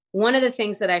one of the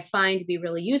things that I find to be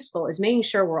really useful is making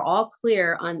sure we're all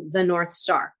clear on the North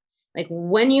Star. Like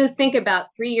when you think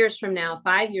about 3 years from now,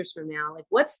 5 years from now, like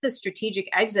what's the strategic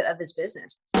exit of this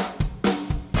business?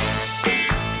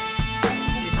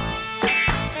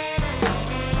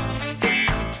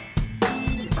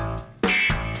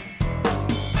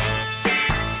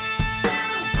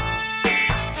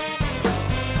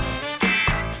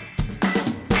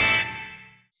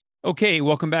 Okay,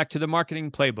 welcome back to the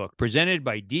Marketing Playbook, presented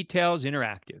by Details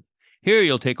Interactive. Here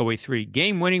you'll take away 3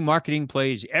 game-winning marketing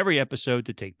plays every episode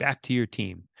to take back to your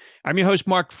team. I'm your host,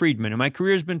 Mark Friedman, and my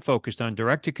career has been focused on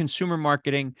direct-to-consumer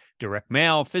marketing, direct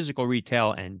mail, physical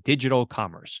retail, and digital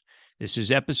commerce. This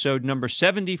is episode number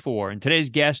 74, and today's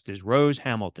guest is Rose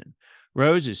Hamilton.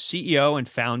 Rose is CEO and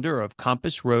founder of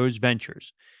Compass Rose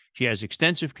Ventures. She has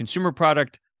extensive consumer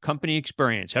product company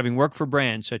experience, having worked for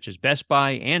brands such as Best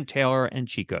Buy, Ann Taylor, and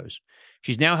Chico's.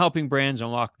 She's now helping brands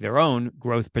unlock their own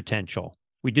growth potential.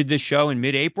 We did this show in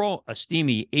mid-April, a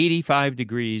steamy 85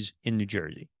 degrees in New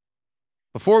Jersey.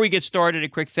 Before we get started, a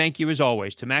quick thank you, as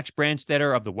always, to Max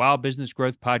Brandstetter of the Wild Business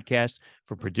Growth Podcast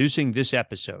for producing this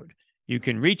episode. You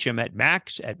can reach him at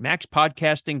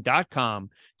max@maxpodcasting.com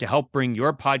to help bring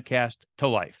your podcast to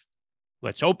life.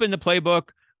 Let's open the playbook.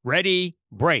 Ready,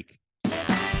 break.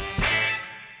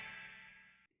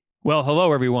 Well,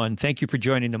 hello, everyone. Thank you for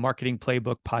joining the Marketing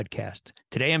Playbook podcast.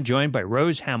 Today, I'm joined by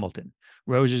Rose Hamilton.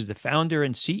 Rose is the founder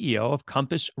and CEO of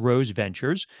Compass Rose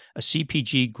Ventures, a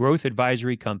CPG growth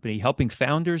advisory company helping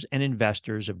founders and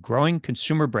investors of growing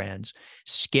consumer brands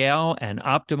scale and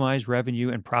optimize revenue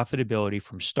and profitability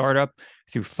from startup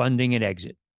through funding and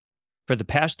exit. For the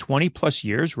past 20 plus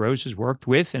years, Rose has worked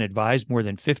with and advised more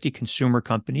than 50 consumer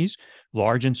companies,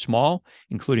 large and small,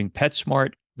 including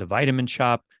PetSmart, The Vitamin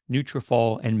Shoppe,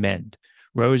 Nutrafol, and Mend.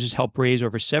 Rose has helped raise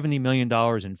over $70 million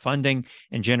in funding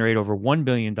and generate over $1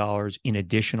 billion in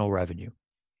additional revenue.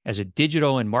 As a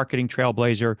digital and marketing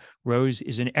trailblazer, Rose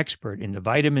is an expert in the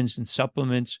vitamins and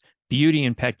supplements, beauty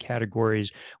and pet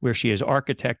categories, where she has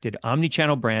architected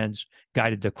omnichannel brands,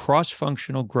 guided the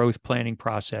cross-functional growth planning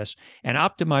process, and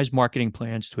optimized marketing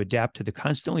plans to adapt to the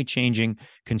constantly changing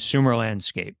consumer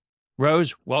landscape.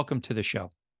 Rose, welcome to the show.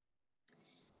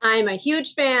 I'm a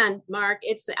huge fan, Mark.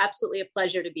 It's absolutely a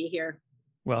pleasure to be here.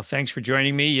 Well, thanks for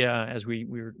joining me. As we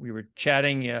were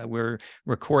chatting, we're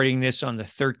recording this on the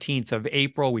 13th of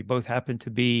April. We both happen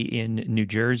to be in New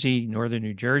Jersey, northern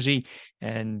New Jersey,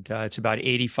 and it's about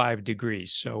 85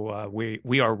 degrees. So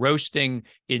we are roasting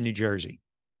in New Jersey.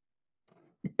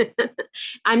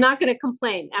 I'm not going to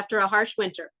complain after a harsh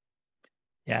winter.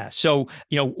 Yeah. So,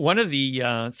 one of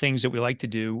the things that we like to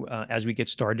do as we get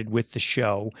started with the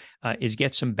show is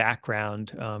get some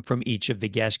background from each of the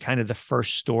guests, kind of the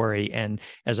first story. And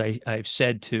as I've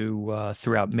said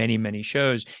throughout many, many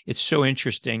shows, it's so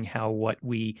interesting how what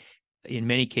we, in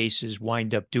many cases,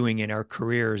 wind up doing in our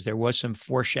careers. There was some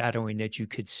foreshadowing that you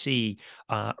could see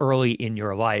early in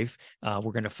your life.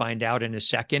 We're going to find out in a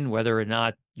second whether or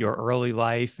not your early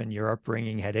life and your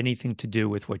upbringing had anything to do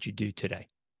with what you do today.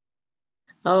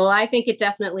 Oh, I think it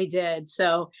definitely did.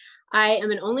 So I am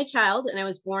an only child, and I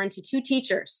was born to 2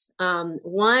 teachers.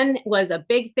 One was a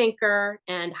big thinker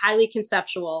and highly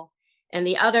conceptual, and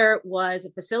the other was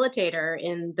a facilitator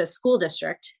in the school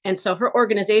district. And so her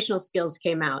organizational skills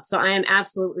came out. So I am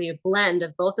absolutely a blend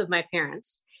of both of my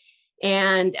parents.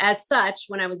 And as such,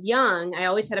 when I was young, I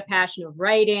always had a passion of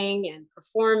writing and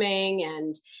performing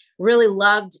and really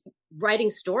loved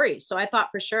writing stories. So I thought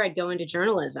for sure I'd go into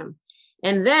journalism.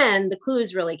 And then the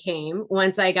clues really came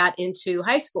once I got into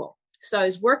high school. So I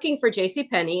was working for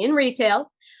JCPenney in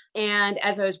retail. And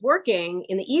as I was working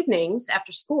in the evenings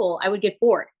after school, I would get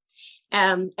bored,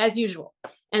 as usual.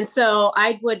 And so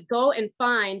I would go and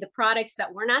find the products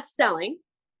that were not selling.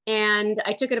 And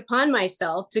I took it upon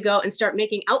myself to go and start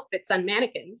making outfits on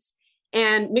mannequins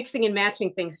and mixing and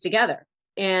matching things together.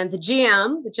 And the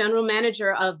GM, the general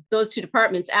manager of those 2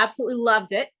 departments, absolutely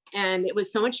loved it. And it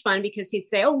was so much fun because he'd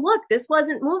say, oh, look, this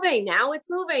wasn't moving. Now it's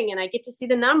moving. And I get to see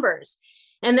the numbers.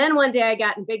 And then one day I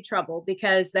got in big trouble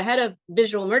because the head of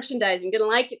visual merchandising didn't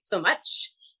like it so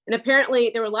much. And apparently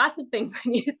there were lots of things I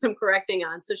needed some correcting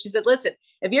on. So she said, listen,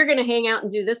 if you're going to hang out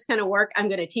and do this kind of work, I'm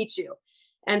going to teach you.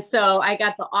 And so I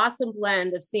got the awesome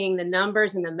blend of seeing the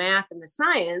numbers and the math and the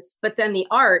science, but then the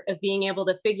art of being able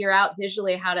to figure out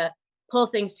visually how to pull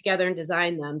things together and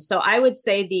design them. So I would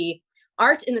say the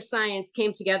art and the science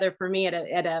came together for me at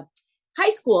a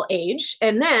high school age,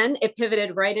 and then it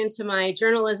pivoted right into my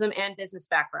journalism and business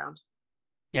background.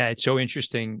 Yeah, it's so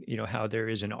interesting, how there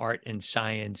is an art and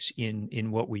science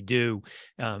in what we do.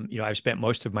 I've spent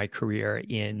most of my career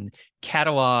in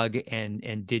catalog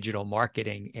and digital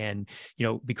marketing, and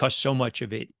because so much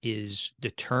of it is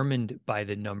determined by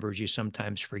the numbers, you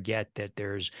sometimes forget that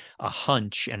there's a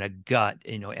hunch and a gut.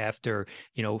 After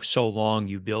so long,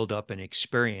 you build up an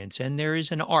experience, and there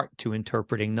is an art to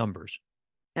interpreting numbers.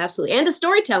 Absolutely. And to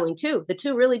storytelling too. The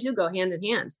two really do go hand in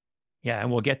hand. Yeah,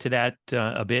 and we'll get to that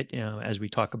a bit, as we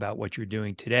talk about what you're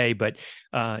doing today. But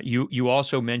you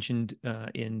also mentioned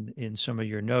in some of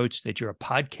your notes that you're a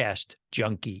podcast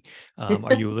junkie.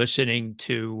 Are you listening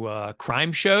to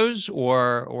crime shows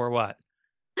or what?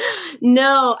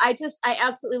 No, I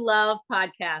absolutely love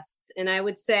podcasts. And I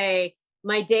would say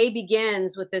my day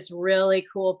begins with this really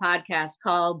cool podcast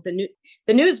called The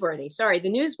Newsworthy. Sorry,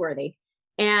 The Newsworthy.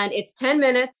 And it's 10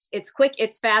 minutes. It's quick,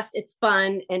 it's fast, it's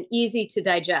fun, and easy to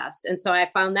digest. And so I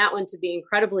found that one to be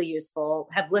incredibly useful.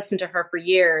 Have listened to her for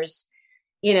years,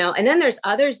 and then there's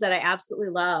others that I absolutely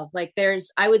love. Like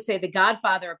I would say the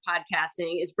godfather of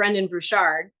podcasting is Brendan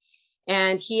Burchard.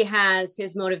 And he has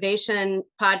his motivation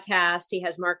podcast. He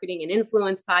has marketing and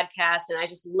influence podcast. And I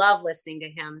just love listening to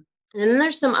him. And then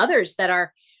there's some others that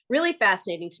are really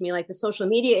fascinating to me, like the Social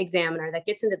Media Examiner that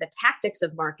gets into the tactics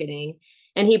of marketing.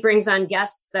 And he brings on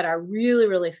guests that are really,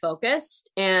 really focused,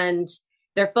 and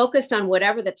they're focused on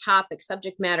whatever the topic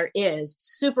subject matter is,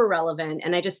 super relevant.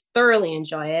 And I just thoroughly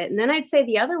enjoy it. And then I'd say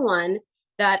the other one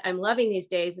that I'm loving these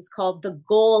days is called The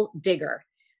Goal Digger,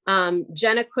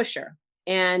 Jenna Kusher.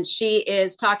 And she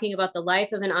is talking about the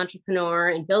life of an entrepreneur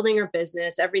and building her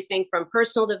business, everything from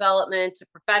personal development to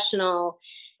professional,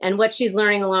 and what she's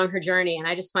learning along her journey. And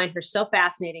I just find her so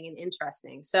fascinating and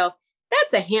interesting. So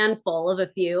that's a handful of a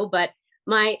few, but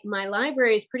my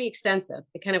library is pretty extensive.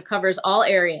 It kind of covers all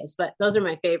areas, but those are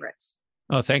my favorites.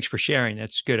 Oh, thanks for sharing.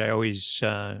 That's good. I always,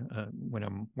 when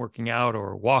I'm working out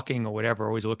or walking or whatever,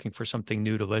 always looking for something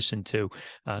new to listen to.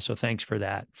 So thanks for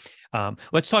that.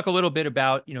 Let's talk a little bit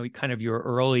about, kind of your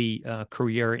early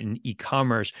career in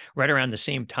e-commerce. Right around the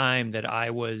same time that I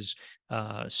was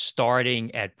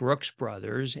starting at Brooks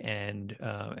Brothers and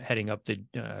heading up the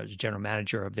general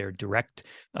manager of their direct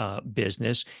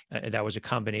business. That was a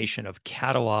combination of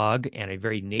catalog and a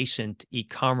very nascent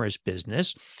e-commerce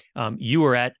business. You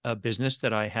were at a business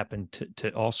that I happen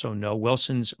to also know,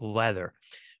 Wilson's Leather.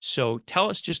 So tell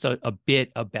us just a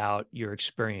bit about your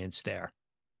experience there.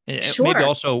 Sure. Maybe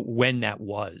also when that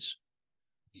was.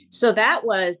 So that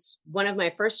was one of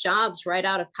my first jobs right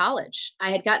out of college.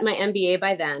 I had gotten my MBA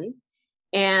by then.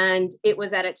 And it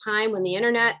was at a time when the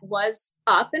internet was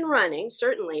up and running,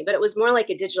 certainly, but it was more like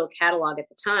a digital catalog at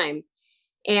the time.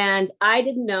 And I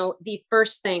didn't know the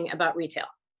first thing about retail.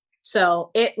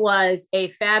 So it was a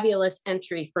fabulous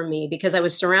entry for me because I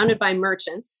was surrounded by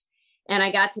merchants and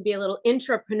I got to be a little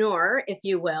intrapreneur, if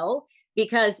you will,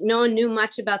 because no one knew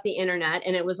much about the internet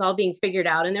and it was all being figured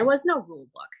out and there was no rule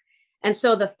book. And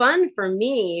so the fun for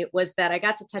me was that I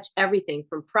got to touch everything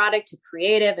from product to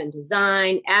creative and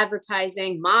design,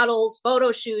 advertising, models,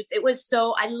 photo shoots.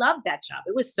 I loved that job.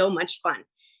 It was so much fun.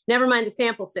 Never mind the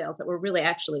sample sales that were really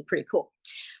actually pretty cool.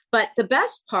 But the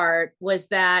best part was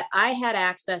that I had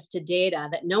access to data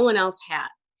that no one else had.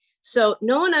 So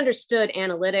no one understood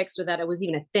analytics or that it was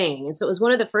even a thing. And so it was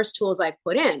one of the first tools I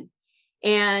put in.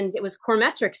 And it was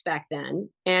Coremetrics back then.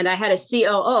 And I had a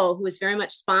COO who was very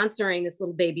much sponsoring this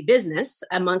little baby business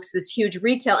amongst this huge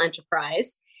retail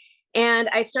enterprise. And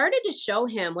I started to show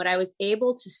him what I was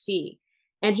able to see.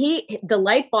 And the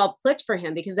light bulb clicked for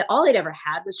him because all he'd ever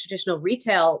had was traditional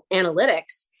retail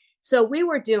analytics. So we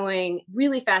were doing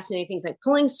really fascinating things like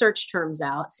pulling search terms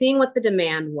out, seeing what the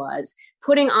demand was,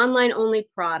 putting online only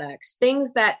products,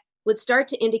 things that would start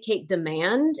to indicate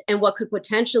demand and what could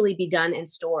potentially be done in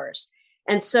stores.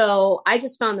 And so I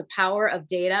just found the power of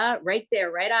data right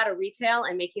there, right out of retail,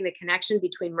 and making the connection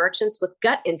between merchants with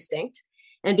gut instinct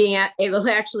and being able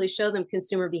to actually show them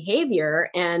consumer behavior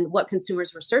and what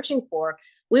consumers were searching for.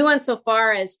 We went so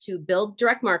far as to build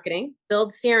direct marketing,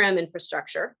 build CRM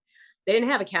infrastructure. They didn't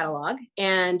have a catalog.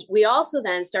 And we also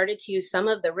then started to use some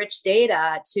of the rich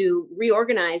data to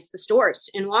reorganize the stores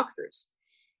in walkthroughs.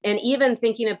 And even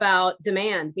thinking about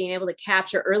demand, being able to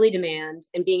capture early demand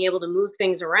and being able to move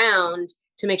things around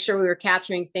to make sure we were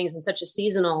capturing things in such a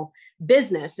seasonal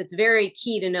business. It's very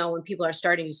key to know when people are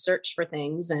starting to search for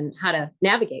things and how to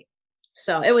navigate.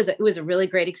 So it was a really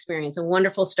great experience, a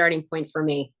wonderful starting point for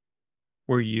me.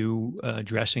 Were you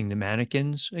dressing the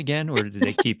mannequins again, or did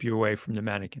they keep you away from the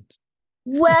mannequins?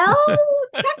 Well,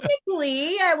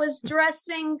 technically, I was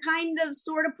dressing, kind of,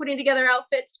 sort of putting together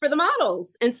outfits for the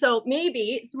models. And so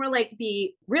maybe it's more like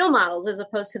the real models as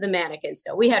opposed to the mannequins.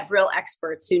 So we had real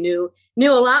experts who knew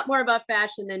a lot more about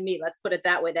fashion than me. Let's put it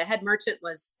that way. The head merchant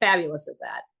was fabulous at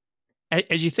that.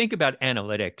 As you think about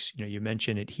analytics, you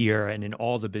mentioned it here and in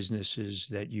all the businesses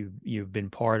that you've been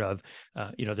part of.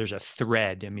 There's a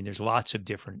thread. I mean, there's lots of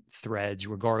different threads,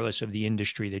 regardless of the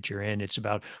industry that you're in. It's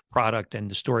about product and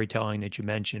the storytelling that you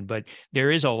mentioned, but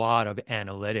there is a lot of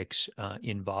analytics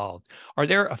involved. Are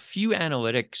there a few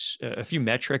metrics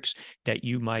that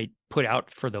you might put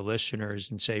out for the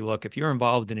listeners and say, look, if you're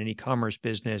involved in an e-commerce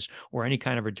business or any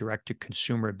kind of a direct to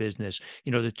consumer business,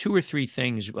 the 2 or 3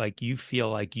 things like you feel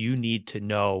like you need to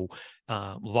know,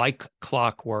 like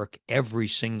clockwork every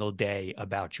single day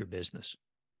about your business?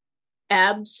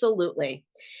 Absolutely.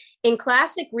 In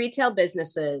classic retail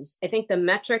businesses, I think the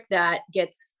metric that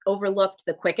gets overlooked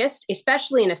the quickest,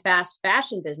 especially in a fast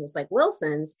fashion business like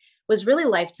Wilson's, was really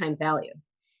lifetime value.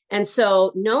 And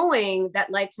so knowing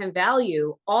that lifetime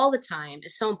value all the time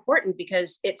is so important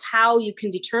because it's how you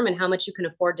can determine how much you can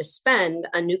afford to spend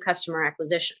on new customer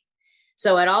acquisition.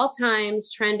 So at all times,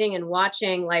 trending and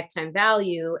watching lifetime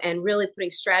value and really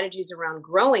putting strategies around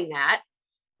growing that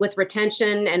with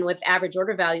retention and with average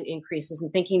order value increases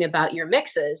and thinking about your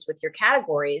mixes with your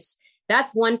categories,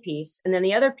 that's one piece. And then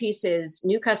the other piece is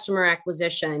new customer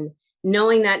acquisition,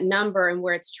 knowing that number and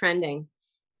where it's trending,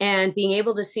 and being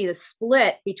able to see the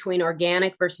split between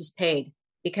organic versus paid.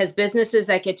 Because businesses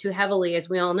that get too heavily, as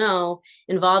we all know,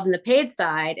 involved in the paid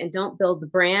side and don't build the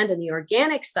brand and the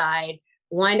organic side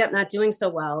wind up not doing so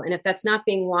well. And if that's not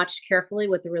being watched carefully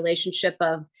with the relationship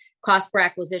of cost per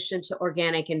acquisition to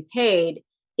organic and paid,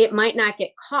 it might not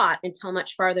get caught until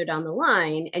much farther down the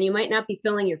line. And you might not be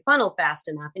filling your funnel fast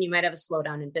enough and you might have a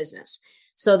slowdown in business.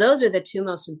 So those are the 2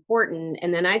 most important.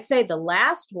 And then I'd say the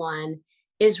last one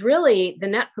is really the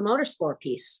net promoter score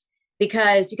piece,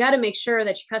 because you got to make sure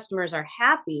that your customers are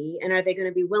happy and are they going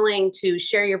to be willing to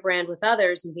share your brand with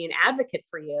others and be an advocate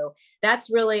for you.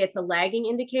 That's really, it's a lagging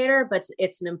indicator, but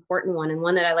it's an important one and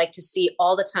one that I like to see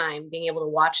all the time, being able to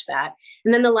watch that.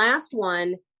 And then the last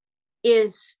one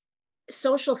is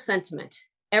social sentiment.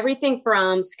 Everything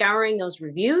from scouring those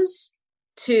reviews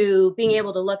to being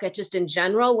able to look at just in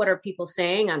general, what are people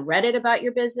saying on Reddit about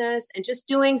your business, and just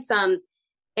doing some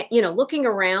looking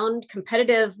around,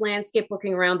 competitive landscape,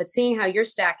 looking around, but seeing how you're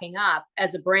stacking up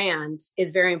as a brand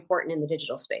is very important in the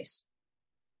digital space.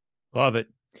 Love it.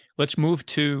 Let's move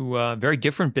to a very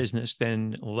different business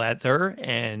than leather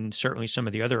and certainly some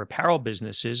of the other apparel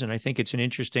businesses. And I think it's an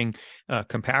interesting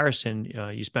comparison.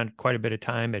 You spent quite a bit of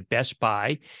time at Best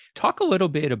Buy. Talk a little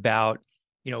bit about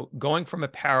going from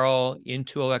apparel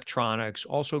into electronics,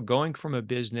 also going from a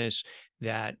business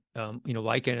that,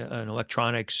 like an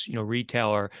electronics,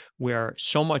 retailer, where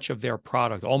so much of their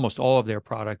product, almost all of their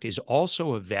product, is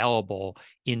also available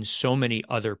in so many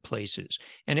other places.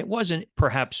 And it wasn't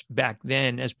perhaps back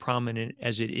then as prominent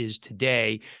as it is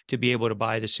today to be able to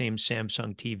buy the same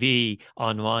Samsung TV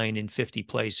online in 50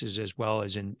 places as well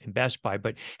as in Best Buy.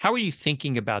 But how are you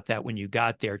thinking about that when you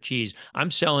got there? Geez,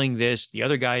 I'm selling this, the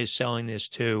other guy is selling this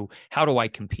too. How do I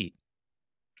compete?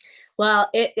 Well,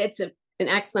 it's an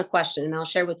excellent question, and I'll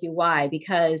share with you why.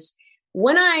 Because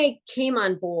when I came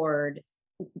on board,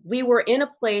 we were in a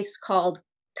place called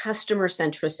customer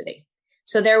centricity.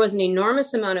 So there was an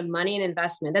enormous amount of money and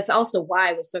investment. That's also why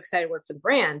I was so excited to work for the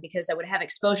brand, because I would have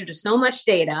exposure to so much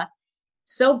data,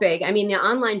 so big. I mean, the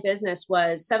online business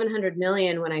was 700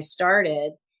 million when I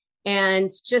started.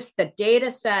 And just the data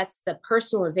sets, the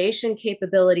personalization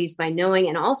capabilities by knowing,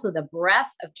 and also the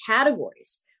breadth of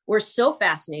categories were so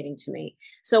fascinating to me.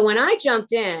 So when I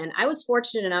jumped in, I was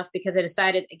fortunate enough because I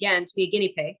decided, again, to be a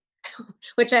guinea pig,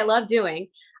 which I love doing.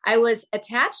 I was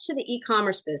attached to the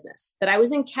e-commerce business, but I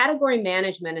was in category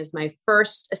management as my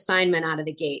first assignment out of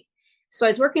the gate. So I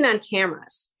was working on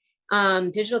cameras,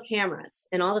 digital cameras,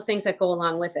 and all the things that go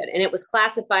along with it. And it was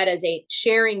classified as a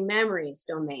sharing memories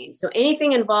domain. So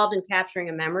anything involved in capturing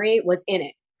a memory was in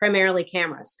it, primarily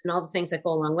cameras and all the things that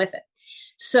go along with it.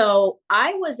 So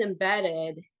I was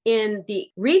embedded in the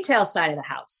retail side of the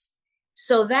house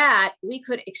so that we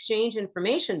could exchange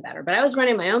information better. But I was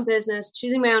running my own business,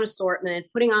 choosing my own assortment,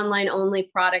 putting online only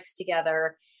products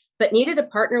together, but needed to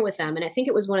partner with them. And I think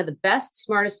it was one of the best,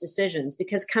 smartest decisions,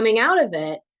 because coming out of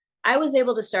it, I was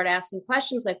able to start asking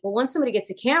questions like, well, once somebody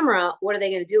gets a camera, what are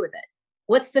they going to do with it?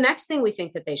 What's the next thing we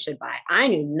think that they should buy? I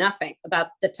knew nothing about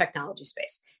the technology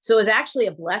space. So it was actually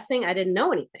a blessing. I didn't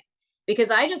know anything,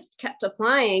 because I just kept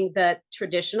applying the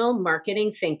traditional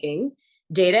marketing thinking,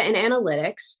 data and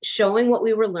analytics, showing what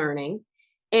we were learning.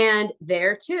 And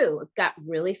there too, it got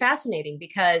really fascinating,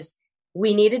 because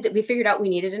we figured out we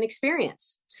needed an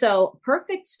experience. So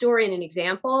perfect story and an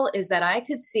example is that I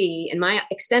could see in my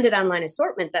extended online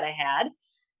assortment that I had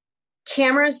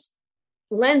cameras,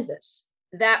 lenses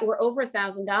that were over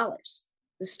 $1,000.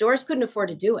 The stores couldn't afford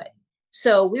to do it.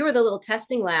 So we were the little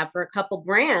testing lab for a couple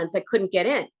brands that couldn't get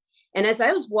in. And as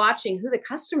I was watching who the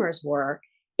customers were,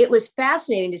 it was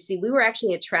fascinating to see we were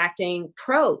actually attracting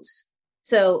pros.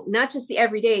 So not just the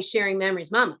everyday sharing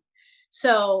memories mama.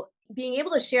 So being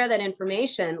able to share that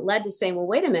information led to saying, well,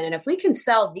 wait a minute, if we can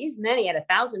sell these many at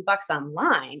 $1,000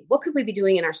 online, what could we be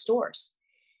doing in our stores?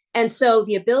 And so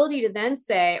the ability to then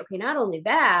say, okay, not only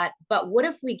that, but what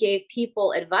if we gave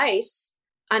people advice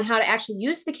on how to actually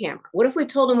use the camera? What if we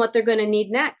told them what they're going to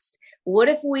need next? What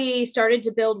if we started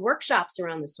to build workshops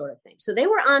around this sort of thing? So they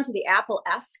were onto the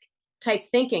Apple-esque type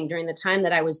thinking during the time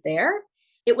that I was there.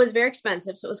 It was very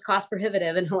expensive, so it was cost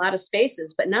prohibitive in a lot of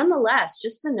spaces. But nonetheless,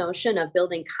 just the notion of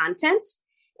building content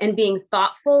and being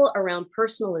thoughtful around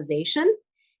personalization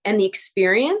and the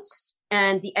experience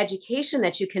and the education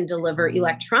that you can deliver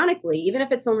electronically, even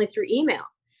if it's only through email.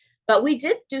 But we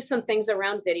did do some things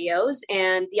around videos.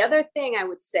 And the other thing I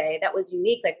would say that was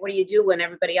unique, like what do you do when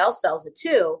everybody else sells it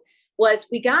too, was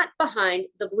we got behind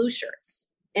the blue shirts.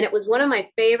 And it was one of my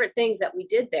favorite things that we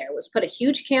did there was put a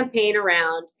huge campaign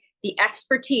around the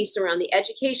expertise around the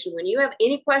education. When you have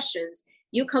any questions,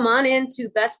 you come on into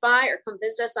Best Buy or come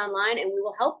visit us online and we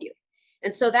will help you.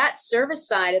 And so that service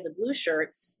side of the blue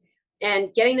shirts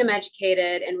and getting them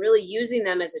educated and really using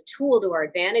them as a tool to our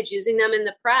advantage, using them in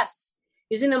the press,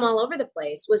 using them all over the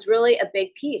place was really a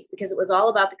big piece because it was all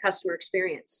about the customer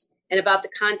experience and about the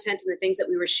content and the things that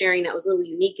we were sharing that was a little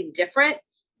unique and different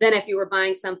than if you were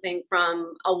buying something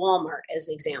from a Walmart, as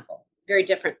an example. Very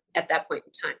different at that point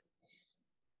in time.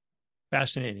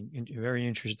 Fascinating and very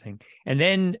interesting. And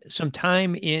then some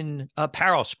time in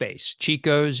apparel space,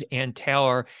 Chico's and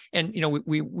Taylor. And,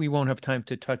 we won't have time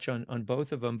to touch on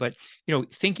both of them, but,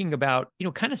 thinking about,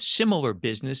 kind of similar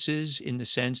businesses in the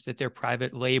sense that they're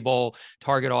private label,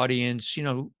 target audience,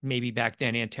 maybe back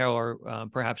then Ann Taylor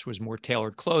perhaps was more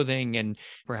tailored clothing and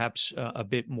perhaps a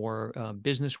bit more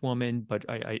businesswoman, but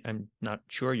I'm not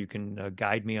sure you can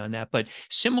guide me on that. But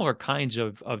similar kinds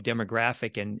of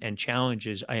demographic and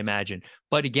challenges, I imagine.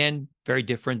 But again, very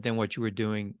different than what you were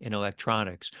doing in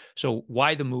electronics. So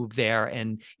why the move there?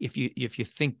 And if you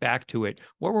think back to it,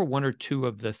 what were one or two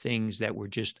of the things that were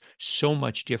just so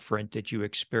much different that you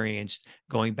experienced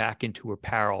going back into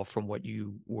apparel from what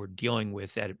you were dealing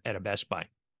with at a Best Buy?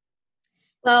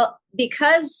 Well,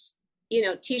 because,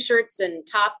 T-shirts and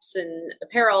tops and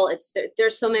apparel,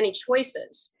 there's so many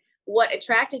choices. What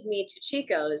attracted me to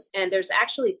Chico's, and there's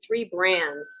actually 3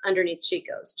 brands underneath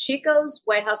Chico's,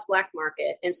 White House Black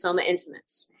Market, and Soma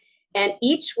Intimates. And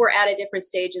each were at a different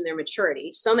stage in their maturity.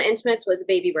 Soma Intimates was a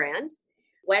baby brand.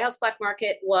 White House Black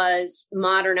Market was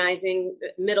modernizing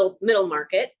middle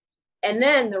market. And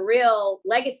then the real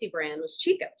legacy brand was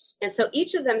Chico's. And so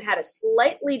each of them had a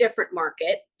slightly different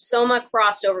market. Soma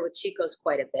crossed over with Chico's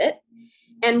quite a bit.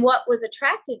 And what was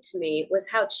attractive to me was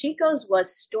how Chico's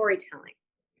was storytelling.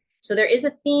 So there is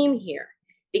a theme here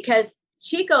because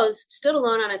Chico's stood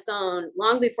alone on its own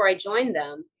long before I joined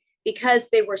them because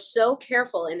they were so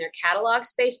careful in their catalog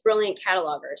space, brilliant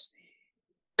catalogers.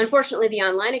 Unfortunately, the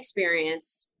online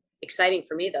experience, exciting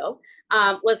for me though,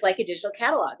 was like a digital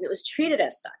catalog and it was treated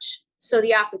as such. So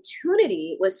the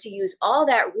opportunity was to use all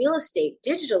that real estate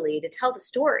digitally to tell the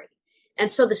story.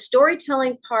 And so the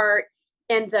storytelling part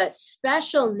and the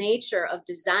special nature of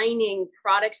designing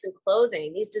products and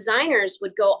clothing, these designers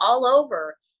would go all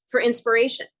over for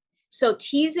inspiration. So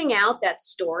teasing out that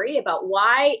story about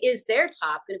why is their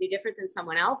top going to be different than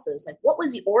someone else's? Like what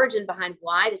was the origin behind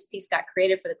why this piece got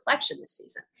created for the collection this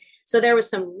season? So there was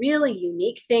some really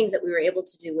unique things that we were able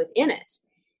to do within it.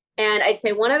 And I'd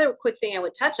say one other quick thing I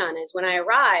would touch on is when I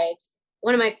arrived,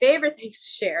 one of my favorite things to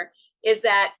share is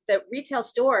that the retail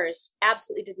stores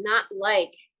absolutely did not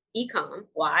like e-com.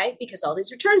 Why? Because all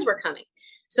these returns were coming.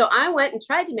 So I went and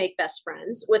tried to make best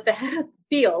friends with the head of the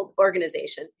field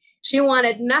organization. She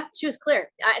was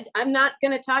clear. I'm not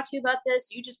going to talk to you about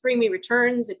this. You just bring me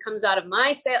returns. It comes out of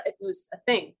my sale. It was a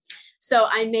thing. So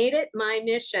I made it my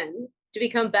mission to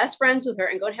become best friends with her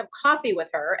and go and have coffee with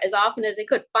her as often as I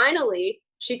could. Finally,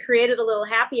 she created a little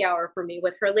happy hour for me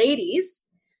with her ladies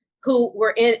who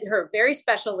were in her very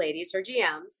special ladies, her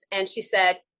GMs. And she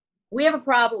said, we have a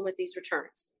problem with these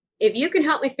returns. If you can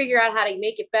help me figure out how to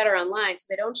make it better online so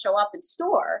they don't show up in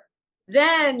store,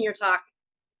 then you're talking.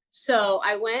 So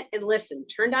I went and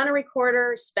listened, turned on a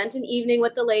recorder, spent an evening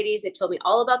with the ladies. They told me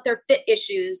all about their fit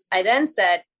issues. I then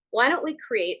said, why don't we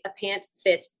create a pant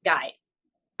fit guide?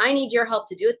 I need your help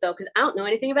to do it though, because I don't know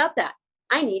anything about that.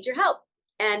 I need your help.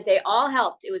 And they all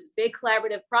helped. It was a big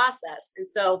collaborative process. And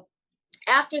so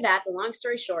after that, the long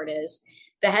story short is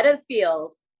the head of the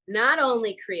field not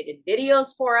only created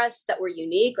videos for us that were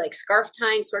unique, like scarf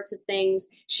tying sorts of things,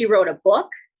 she wrote a book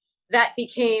that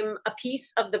became a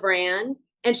piece of the brand.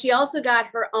 And she also got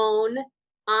her own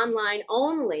online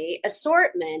only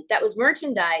assortment that was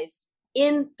merchandised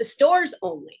in the stores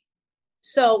only.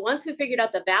 So once we figured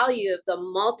out the value of the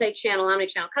multi-channel,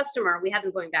 omni-channel customer, we had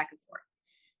them going back and forth.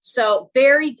 So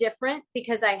very different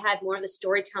because I had more of the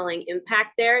storytelling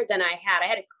impact there than I had. I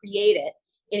had to create it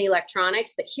in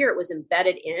electronics, but here it was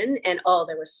embedded in, and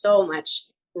there was so much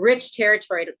rich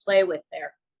territory to play with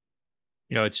there.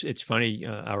 It's funny.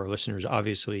 Our listeners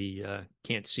obviously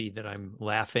can't see that I'm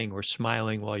laughing or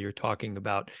smiling while you're talking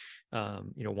about,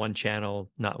 one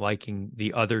channel not liking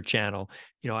the other channel.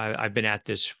 I've been at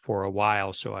this for a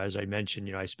while. So as I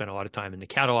mentioned, I spent a lot of time in the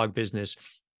catalog business.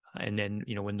 And then,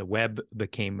 when the web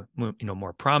became,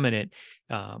 more prominent,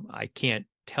 I can't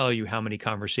tell you how many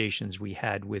conversations we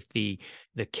had with the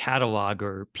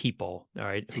cataloger people, all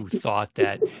right, who thought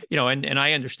that, and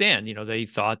I understand, they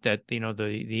thought that,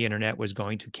 the internet was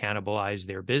going to cannibalize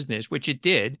their business, which it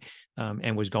did,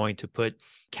 and was going to put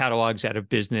catalogs out of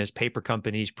business, paper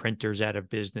companies, printers out of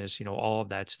business, all of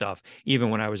that stuff. Even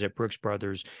when I was at Brooks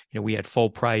Brothers, we had full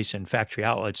price and factory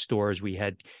outlet stores. We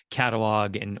had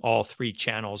catalog, and all three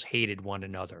channels hated one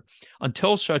another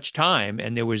until such time.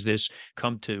 And there was this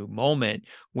come to moment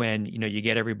when, you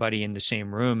get everybody in the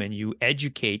same room and you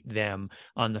educate them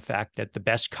on the fact that the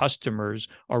best customers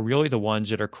are really the ones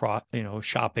that are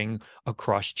shopping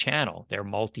across channel. They're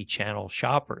multi-channel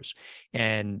shoppers.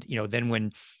 And, then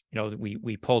when,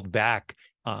 we pulled back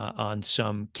on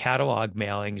some catalog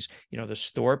mailings, the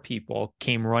store people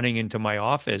came running into my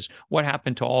office. What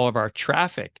happened to all of our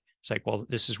traffic? It's like, well,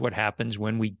 this is what happens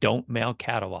when we don't mail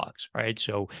catalogs, right?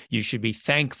 So you should be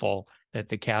thankful that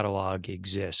the catalog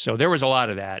exists. So there was a lot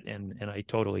of that, and I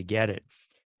totally get it.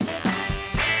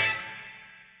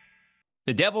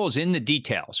 The devil is in the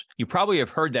details. You probably have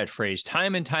heard that phrase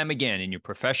time and time again in your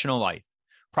professional life.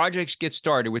 Projects get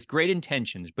started with great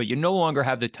intentions, but you no longer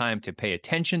have the time to pay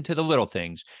attention to the little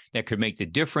things that could make the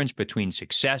difference between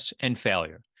success and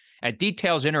failure. At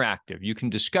Details Interactive, you can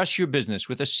discuss your business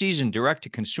with a seasoned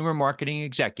direct-to-consumer marketing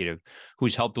executive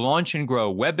who's helped launch and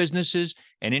grow web businesses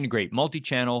and integrate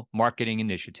multi-channel marketing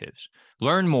initiatives.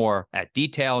 Learn more at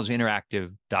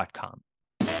detailsinteractive.com.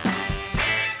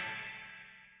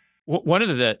 One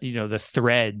of the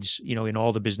threads, in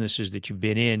all the businesses that you've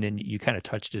been in, and you kind of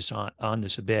touched on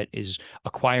this a bit, is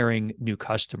acquiring new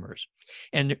customers.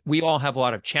 And we all have a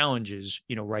lot of challenges,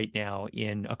 right now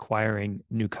in acquiring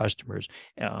new customers.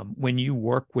 When you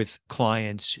work with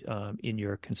clients in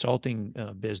your consulting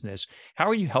business, how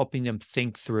are you helping them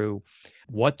think through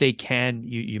what they can,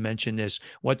 you mentioned this,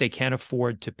 what they can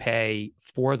afford to pay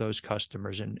for those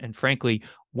customers? And frankly,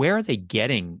 where are they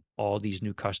getting all these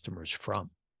new customers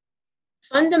from?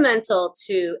 Fundamental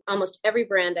to almost every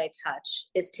brand I touch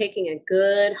is taking a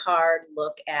good, hard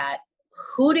look at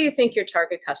who do you think your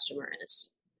target customer is?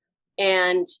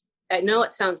 And I know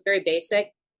it sounds very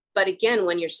basic, but again,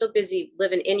 when you're so busy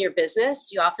living in your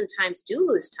business, you oftentimes do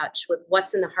lose touch with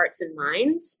what's in the hearts and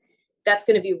minds that's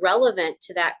going to be relevant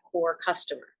to that core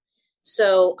customer.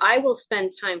 So I will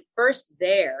spend time first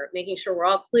there, making sure we're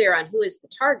all clear on who is the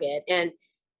target. And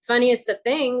funniest of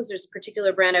things, there's a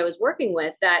particular brand I was working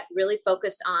with that really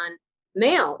focused on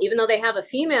male, even though they have a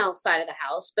female side of the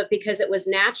house, but because it was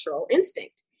natural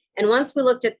instinct. And once we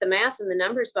looked at the math and the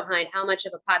numbers behind how much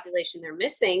of a population they're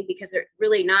missing, because they're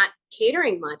really not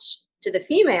catering much to the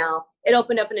female, it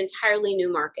opened up an entirely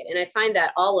new market. And I find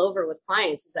that all over with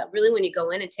clients is that really when you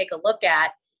go in and take a look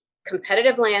at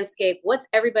competitive landscape, what's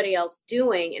everybody else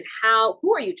doing and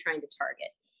who are you trying to target?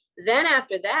 Then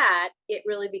after that, it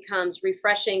really becomes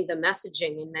refreshing the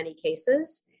messaging in many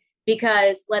cases,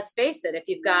 because let's face it, if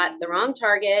you've got the wrong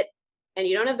target and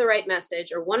you don't have the right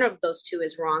message, or one of those two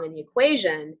is wrong in the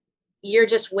equation, you're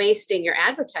just wasting your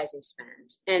advertising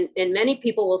spend. And many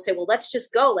people will say, well, let's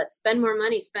just go, let's spend more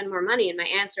money. And my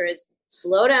answer is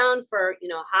slow down for,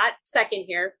 a hot second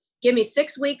here. Give me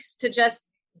 6 weeks to just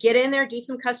get in there, do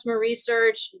some customer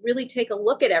research, really take a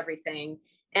look at everything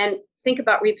and think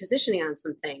about repositioning on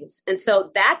some things. And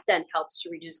so that then helps to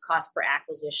reduce cost per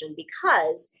acquisition,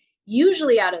 because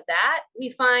usually out of that, we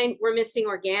find we're missing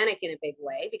organic in a big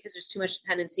way because there's too much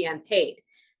dependency on paid.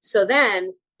 So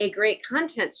then a great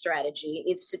content strategy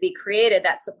needs to be created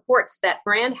that supports that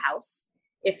brand house,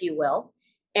 if you will,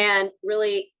 and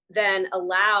really then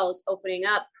allows opening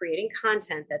up, creating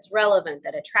content that's relevant,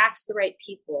 that attracts the right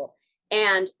people,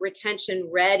 and retention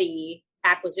ready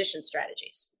acquisition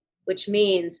strategies. which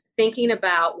means thinking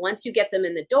about once you get them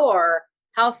in the door,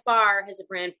 how far has a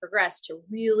brand progressed to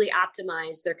really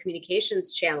optimize their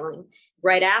communications channeling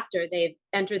right after they've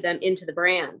entered them into the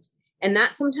brand. And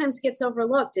that sometimes gets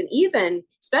overlooked. And even,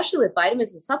 especially with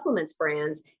vitamins and supplements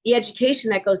brands, the education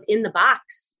that goes in the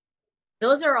box.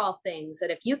 Those are all things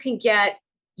that if you can get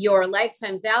your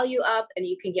lifetime value up and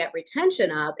you can get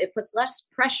retention up, it puts less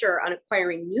pressure on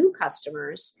acquiring new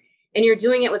customers. And you're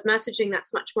doing it with messaging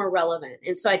that's much more relevant.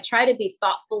 And so I try to be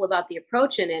thoughtful about the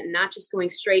approach in it and not just going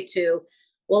straight to,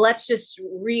 well, let's just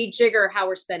rejigger how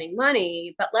we're spending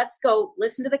money, but let's go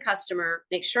listen to the customer,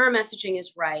 make sure our messaging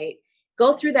is right,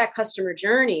 go through that customer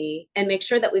journey and make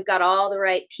sure that we've got all the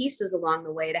right pieces along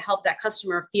the way to help that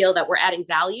customer feel that we're adding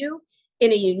value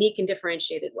in a unique and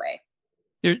differentiated way.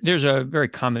 There's a very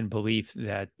common belief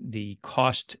that the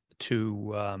cost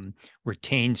to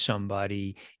retain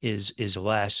somebody is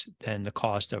less than the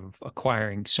cost of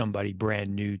acquiring somebody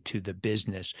brand new to the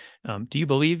business. Do you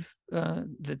believe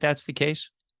that that's the case?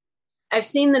 I've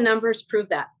seen the numbers prove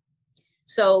that.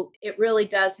 So it really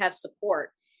does have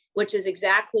support, which is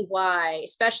exactly why,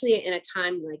 especially in a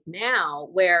time like now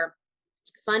where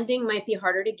funding might be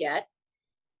harder to get,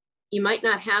 you might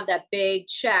not have that big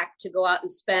check to go out and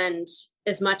spend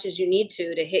as much as you need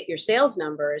to hit your sales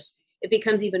numbers. It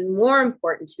becomes even more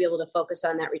important to be able to focus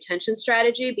on that retention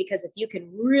strategy, because if you can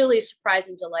really surprise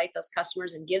and delight those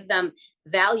customers and give them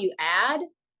value add,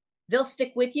 they'll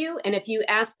stick with you. And if you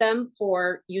ask them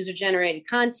for user-generated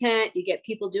content, you get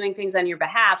people doing things on your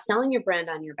behalf, selling your brand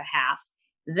on your behalf,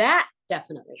 that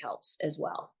definitely helps as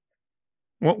well.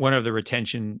 One of the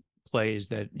retention plays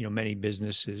that many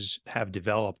businesses have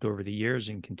developed over the years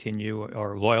and continue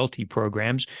are loyalty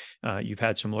programs. You've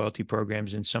had some loyalty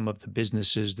programs in some of the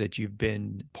businesses that you've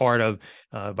been part of.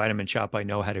 Vitamin Shoppe, I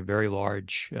know, had a very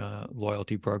large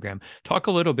loyalty program. Talk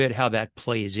a little bit how that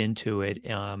plays into it.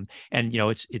 And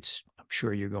it's I'm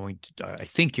sure you're going to, I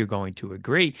think you're going to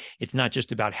agree. It's not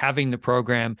just about having the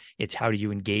program. It's how do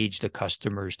you engage the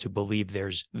customers to believe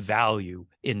there's value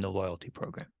in the loyalty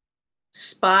program.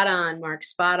 Spot on, Mark,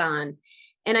 spot on.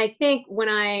 And I think when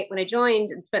I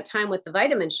joined and spent time with the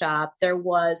Vitamin Shoppe, there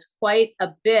was quite a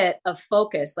bit of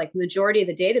focus, like majority of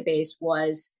the database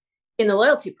was in the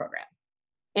loyalty program.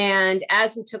 And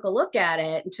as we took a look at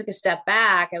it and took a step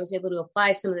back, I was able to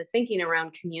apply some of the thinking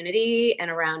around community and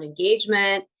around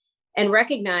engagement and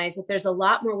recognize that there's a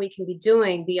lot more we can be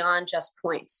doing beyond just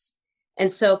points. And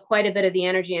so quite a bit of the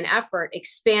energy and effort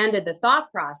expanded the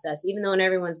thought process. Even though in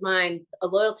everyone's mind, a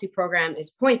loyalty program is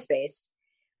points-based,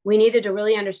 we needed to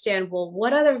really understand, well,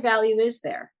 what other value is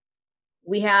there?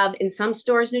 We have in some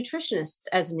stores nutritionists,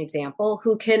 as an example,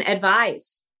 who can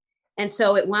advise. And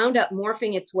so it wound up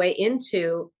morphing its way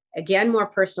into, again,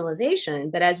 more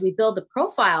personalization. But as we build the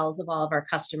profiles of all of our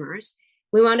customers,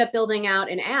 we wound up building out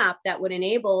an app that would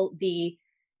enable the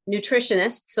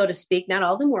nutritionists, so to speak, not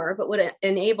all of them were, but would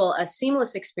enable a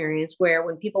seamless experience where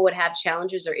when people would have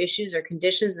challenges or issues or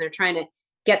conditions and they're trying to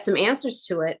get some answers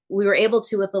to it, we were able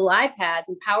to, with the live pads,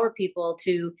 empower people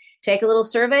to take a little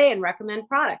survey and recommend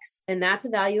products. And that's a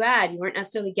value add. You weren't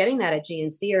necessarily getting that at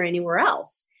GNC or anywhere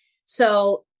else.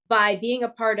 So by being a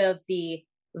part of the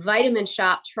Vitamin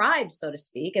Shoppe tribe, so to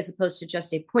speak, as opposed to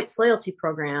just a points loyalty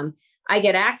program, I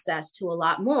get access to a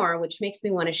lot more, which makes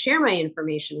me want to share my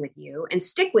information with you and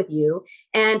stick with you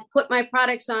and put my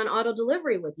products on auto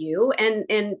delivery with you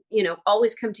and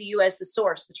always come to you as the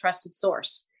source, the trusted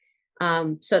source.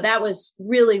 So that was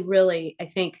really, really, I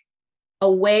think,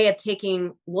 a way of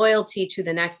taking loyalty to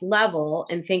the next level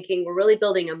and thinking we're really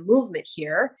building a movement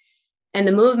here, and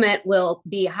the movement will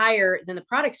be higher than the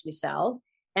products we sell.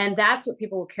 And that's what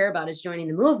people will care about, is joining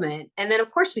the movement. And then, of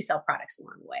course, we sell products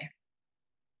along the way.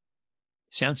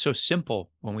 Sounds so simple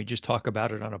when we just talk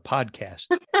about it on a podcast.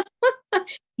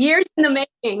 Years in the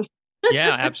making.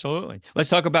 Yeah, absolutely. Let's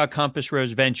talk about Compass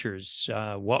Rose Ventures,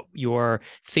 what your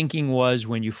thinking was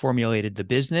when you formulated the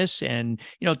business, and,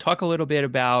 talk a little bit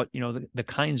about, the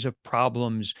kinds of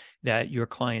problems that your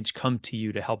clients come to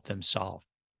you to help them solve.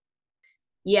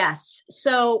 Yes.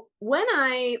 So when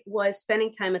I was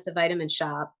spending time at the Vitamin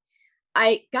Shoppe,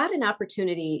 I got an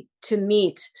opportunity to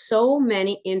meet so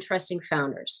many interesting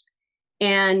founders.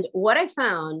 And what I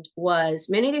found was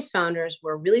many of these founders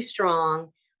were really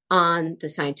strong on the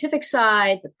scientific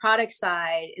side, the product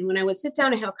side. And when I would sit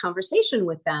down and have a conversation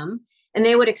with them and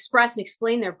they would express and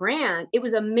explain their brand, it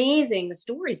was amazing the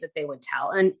stories that they would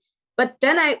tell. But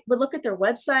then I would look at their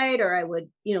website, or I would,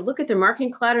 look at their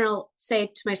marketing cloud, and I'll say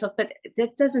to myself, but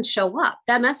that doesn't show up.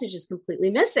 That message is completely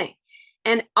missing.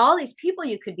 And all these people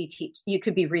you could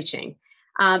be reaching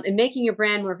and making your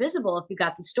brand more visible if you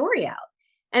got the story out.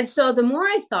 And so the more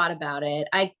I thought about it,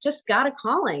 I just got a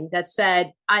calling that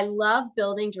said, I love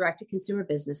building direct to consumer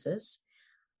businesses.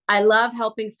 I love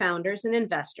helping founders and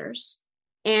investors.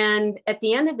 And at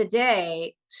the end of the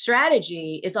day,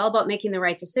 strategy is all about making the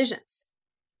right decisions.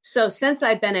 So since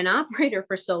I've been an operator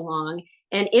for so long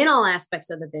and in all aspects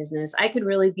of the business, I could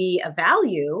really be a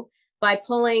value by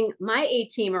pulling my A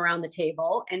team around the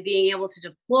table and being able to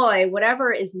deploy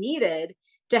whatever is needed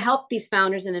to help these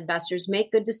founders and investors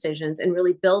make good decisions and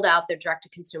really build out their direct to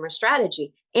consumer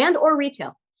strategy and or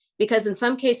retail. Because in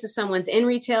some cases, someone's in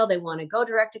retail, they want to go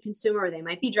direct to consumer, or they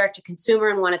might be direct to consumer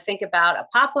and want to think about a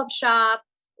pop-up shop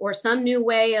or some new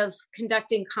way of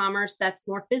conducting commerce that's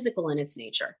more physical in its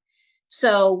nature.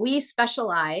 So we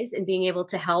specialize in being able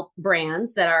to help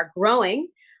brands that are growing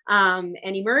and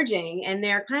emerging, and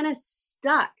they're kind of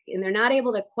stuck and they're not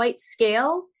able to quite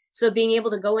scale. So being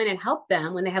able to go in and help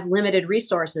them when they have limited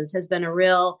resources has been a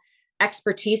real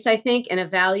expertise, I think, and a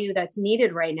value that's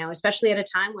needed right now, especially at a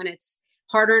time when it's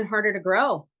harder and harder to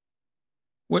grow.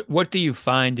 What do you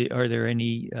find? Are there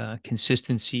any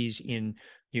consistencies in,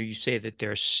 you say that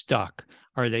they're stuck?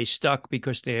 Are they stuck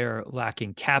because they're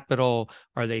lacking capital?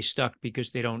 Are they stuck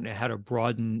because they don't know how to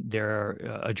broaden their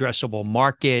addressable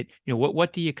market?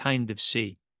 What do you kind of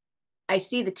see? I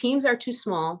see the teams are too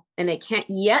small and they can't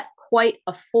yet quite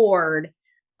afford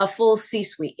a full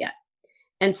C-suite yet.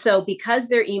 And so because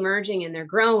they're emerging and they're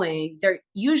growing, they're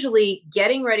usually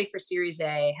getting ready for Series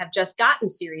A, have just gotten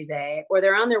Series A, or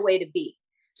they're on their way to B.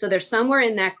 So they're somewhere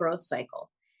in that growth cycle.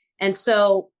 And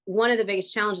so one of the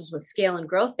biggest challenges with scale and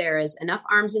growth there is enough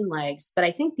arms and legs. But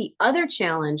I think the other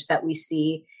challenge that we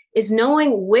see is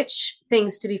knowing which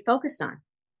things to be focused on.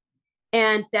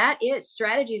 And that is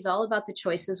strategy is all about the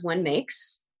choices one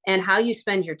makes, and how you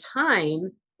spend your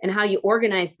time and how you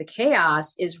organize the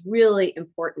chaos is really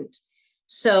important.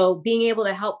 So being able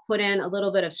to help put in a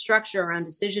little bit of structure around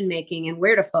decision making and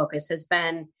where to focus has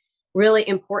been really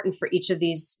important for each of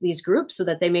these groups, so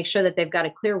that they make sure that they've got a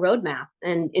clear roadmap,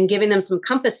 and giving them some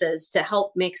compasses to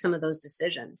help make some of those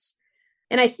decisions.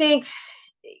 And I think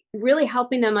really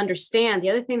helping them understand, the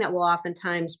other thing that will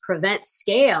oftentimes prevent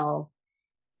scale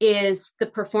is the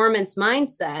performance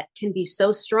mindset can be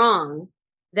so strong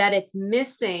that it's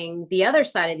missing the other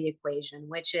side of the equation,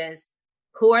 which is,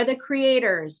 who are the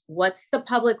creators? What's the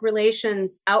public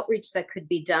relations outreach that could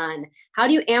be done? How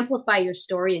do you amplify your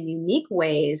story in unique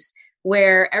ways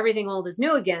where everything old is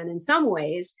new again in some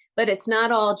ways, but it's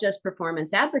not all just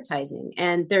performance advertising?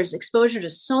 And there's exposure to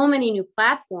so many new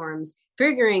platforms,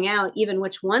 figuring out even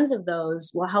which ones of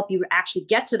those will help you actually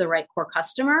get to the right core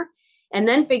customer. And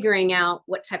then figuring out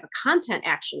what type of content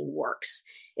actually works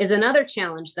is another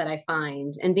challenge that I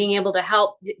find. And being able to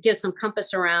help give some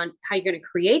compass around how you're going to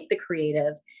create the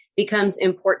creative becomes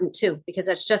important too, because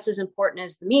that's just as important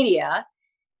as the media.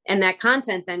 And that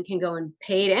content then can go in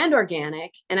paid and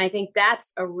organic. And I think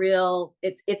that's a real,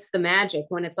 it's the magic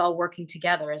when it's all working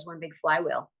together as one big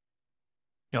flywheel.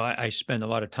 I spend a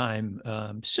lot of time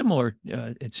similar,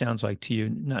 it sounds like to you,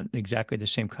 not exactly the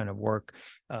same kind of work,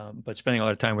 but spending a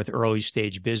lot of time with early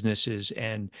stage businesses,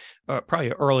 and probably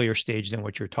an earlier stage than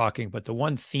what you're talking. But the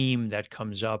one theme that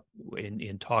comes up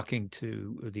in talking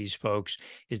to these folks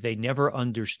is they never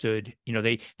understood,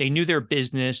 they knew their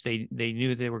business, they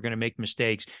knew they were going to make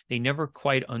mistakes. They never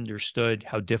quite understood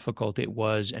how difficult it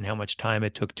was and how much time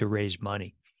it took to raise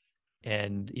money.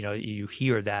 And, you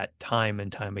hear that time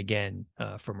and time again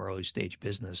from early stage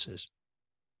businesses.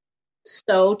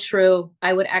 So true.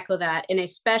 I would echo that. And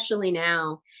especially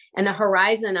now, and the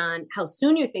horizon on how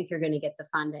soon you think you're going to get the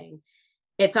funding,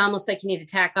 it's almost like you need to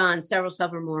tack on several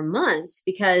more months,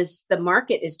 because the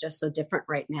market is just so different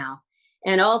right now.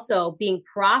 And also being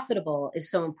profitable is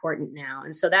so important now.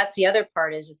 And so that's the other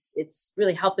part, is it's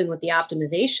really helping with the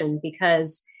optimization,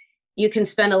 because you can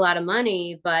spend a lot of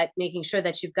money, but making sure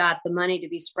that you've got the money to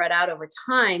be spread out over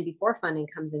time before funding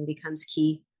comes in becomes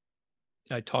key.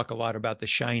 I talk a lot about the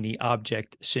shiny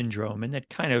object syndrome, and that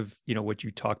kind of, what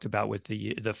you talked about with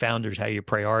the founders, how you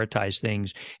prioritize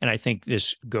things. And I think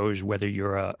this goes whether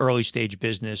you're a early stage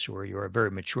business or you're a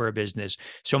very mature business.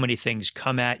 So many things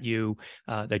come at you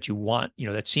that you want,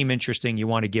 that seem interesting, you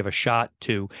want to give a shot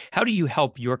to. How do you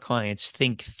help your clients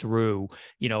think through,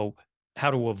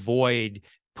 how to avoid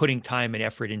putting time and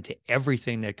effort into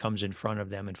everything that comes in front of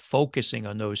them and focusing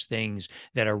on those things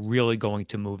that are really going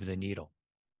to move the needle?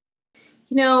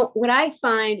 What I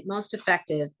find most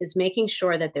effective is making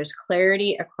sure that there's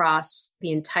clarity across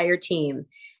the entire team.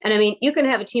 And I mean, you can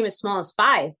have a team as small as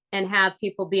 5 and have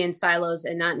people be in silos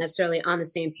and not necessarily on the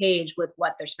same page with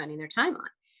what they're spending their time on.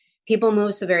 People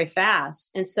move so very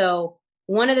fast. And so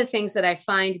one of the things that I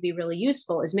find to be really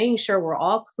useful is making sure we're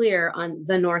all clear on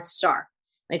the North Star.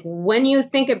 Like when you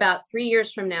think about 3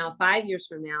 years from now, 5 years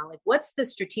from now, like what's the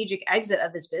strategic exit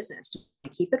of this business? Do we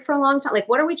keep it for a long time? Like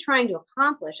what are we trying to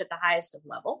accomplish at the highest of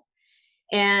level?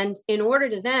 And in order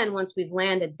to then, once we've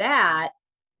landed that,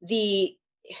 the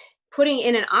putting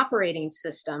in an operating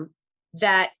system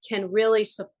that can really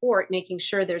support making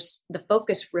sure there's the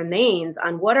focus remains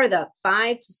on what are the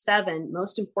 5 to 7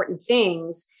 most important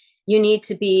things you need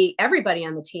to be, everybody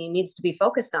on the team needs to be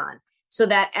focused on, so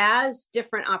that as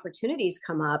different opportunities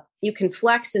come up, you can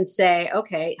flex and say,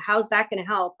 okay, how's that going to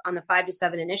help on the 5 to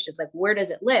 7 initiatives? Like, where does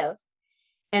it live?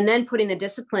 And then putting the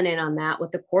discipline in on that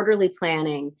with the quarterly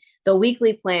planning, the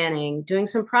weekly planning, doing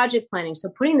some project planning. So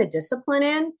putting the discipline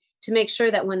in to make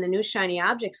sure that when the new shiny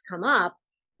objects come up,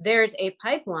 there's a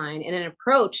pipeline and an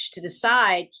approach to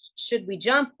decide, should we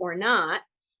jump or not,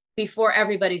 before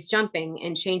everybody's jumping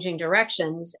and changing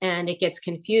directions and it gets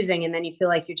confusing. And then you feel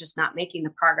like you're just not making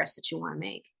the progress that you want to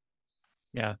make.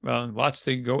 Yeah, well, lots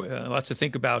to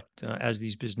think about as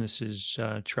these businesses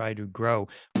try to grow.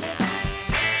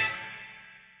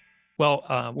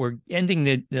 Well, we're ending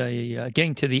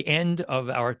getting to the end of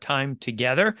our time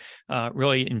together.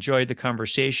 Really enjoyed the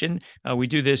conversation. We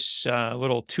do this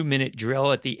little 2-minute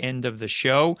drill at the end of the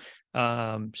show.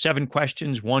 7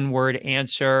 questions, 1-word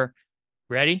answer.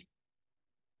 Ready?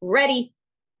 Ready.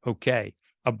 Okay.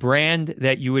 A brand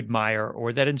that you admire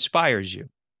or that inspires you.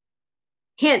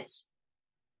 Hint.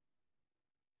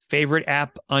 Favorite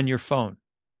app on your phone.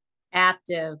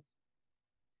 Aptiv.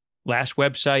 Last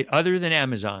website other than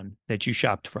Amazon that you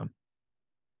shopped from.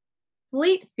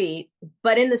 Fleet Feet,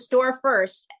 but in the store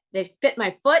first. They fit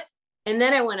my foot, and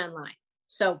then I went online.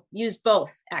 So use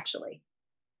both, actually.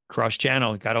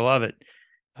 Cross-channel, gotta love it.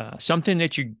 Something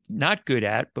that you're not good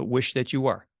at, but wish that you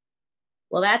were.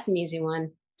 Well, that's an easy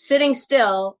one. Sitting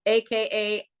still,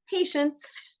 AKA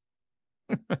patience.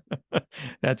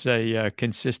 That's a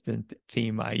consistent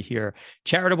theme I hear.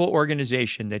 Charitable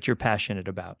organization that you're passionate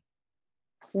about.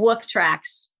 Wolf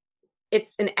Tracks.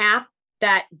 It's an app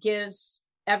that gives,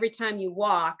 every time you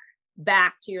walk,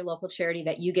 back to your local charity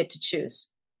that you get to choose.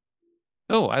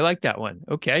 Oh, I like that one.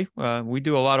 Okay. We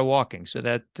do a lot of walking, so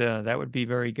that would be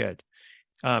very good.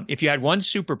 If you had one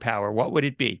superpower, what would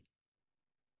it be?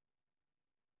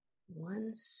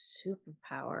 One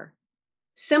superpower.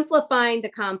 Simplifying the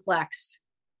complex.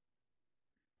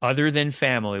 Other than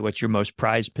family, what's your most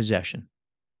prized possession?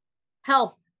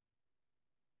 Health.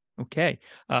 Okay.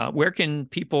 Where can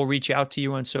people reach out to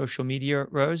you on social media,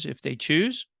 Rose, if they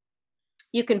choose?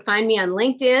 You can find me on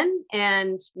LinkedIn,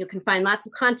 and you can find lots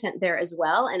of content there as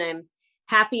well. And I'm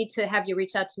happy to have you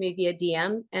reach out to me via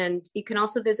DM. And you can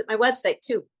also visit my website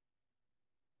too.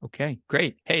 Okay,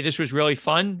 great. Hey, this was really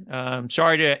fun.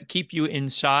 Sorry to keep you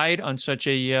inside on such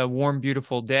a warm,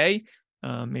 beautiful day.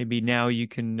 Maybe now you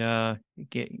can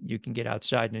get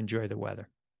outside and enjoy the weather.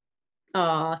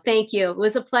 Oh, thank you. It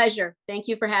was a pleasure. Thank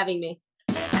you for having me.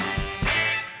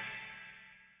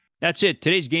 That's it.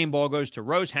 Today's game ball goes to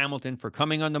Rose Hamilton for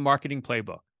coming on the Marketing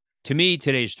Playbook. To me,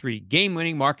 today's 3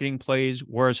 game-winning marketing plays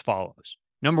were as follows.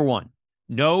 Number 1,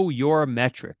 know your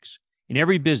metrics. In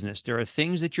every business, there are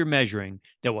things that you're measuring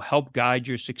that will help guide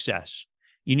your success.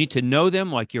 You need to know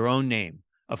them like your own name.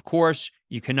 Of course,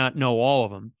 you cannot know all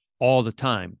of them all the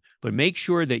time, but make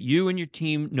sure that you and your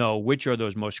team know which are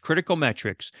those most critical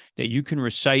metrics that you can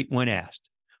recite when asked.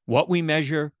 What we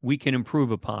measure, we can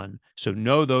improve upon, so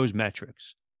know those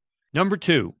metrics. Number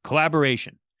 2,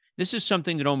 collaboration. This is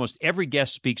something that almost every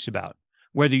guest speaks about,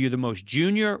 whether you're the most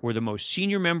junior or the most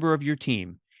senior member of your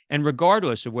team. And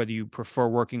regardless of whether you prefer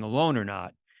working alone or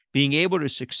not, being able to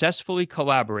successfully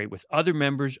collaborate with other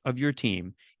members of your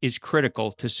team is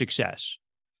critical to success.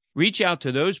 Reach out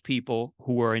to those people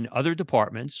who are in other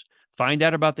departments, find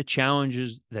out about the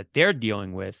challenges that they're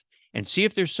dealing with, and see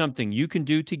if there's something you can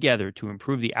do together to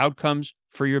improve the outcomes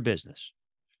for your business.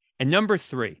 And number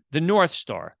 3, the North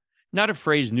Star. Not a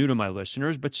phrase new to my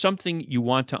listeners, but something you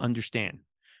want to understand.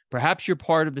 Perhaps you're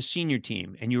part of the senior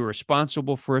team and you are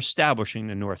responsible for establishing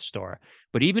the North Star.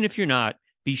 But even if you're not,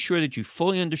 be sure that you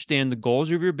fully understand the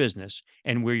goals of your business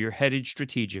and where you're headed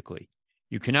strategically.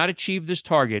 You cannot achieve this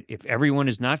target if everyone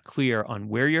is not clear on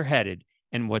where you're headed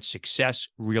and what success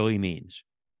really means.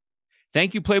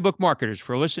 Thank you, Playbook marketers,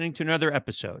 for listening to another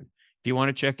episode. If you want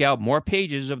to check out more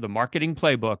pages of the Marketing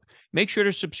Playbook, make sure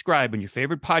to subscribe in your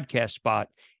favorite podcast spot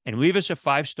and leave us a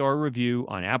 5-star review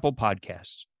on Apple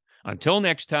Podcasts. Until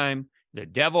next time, the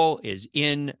devil is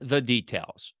in the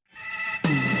details.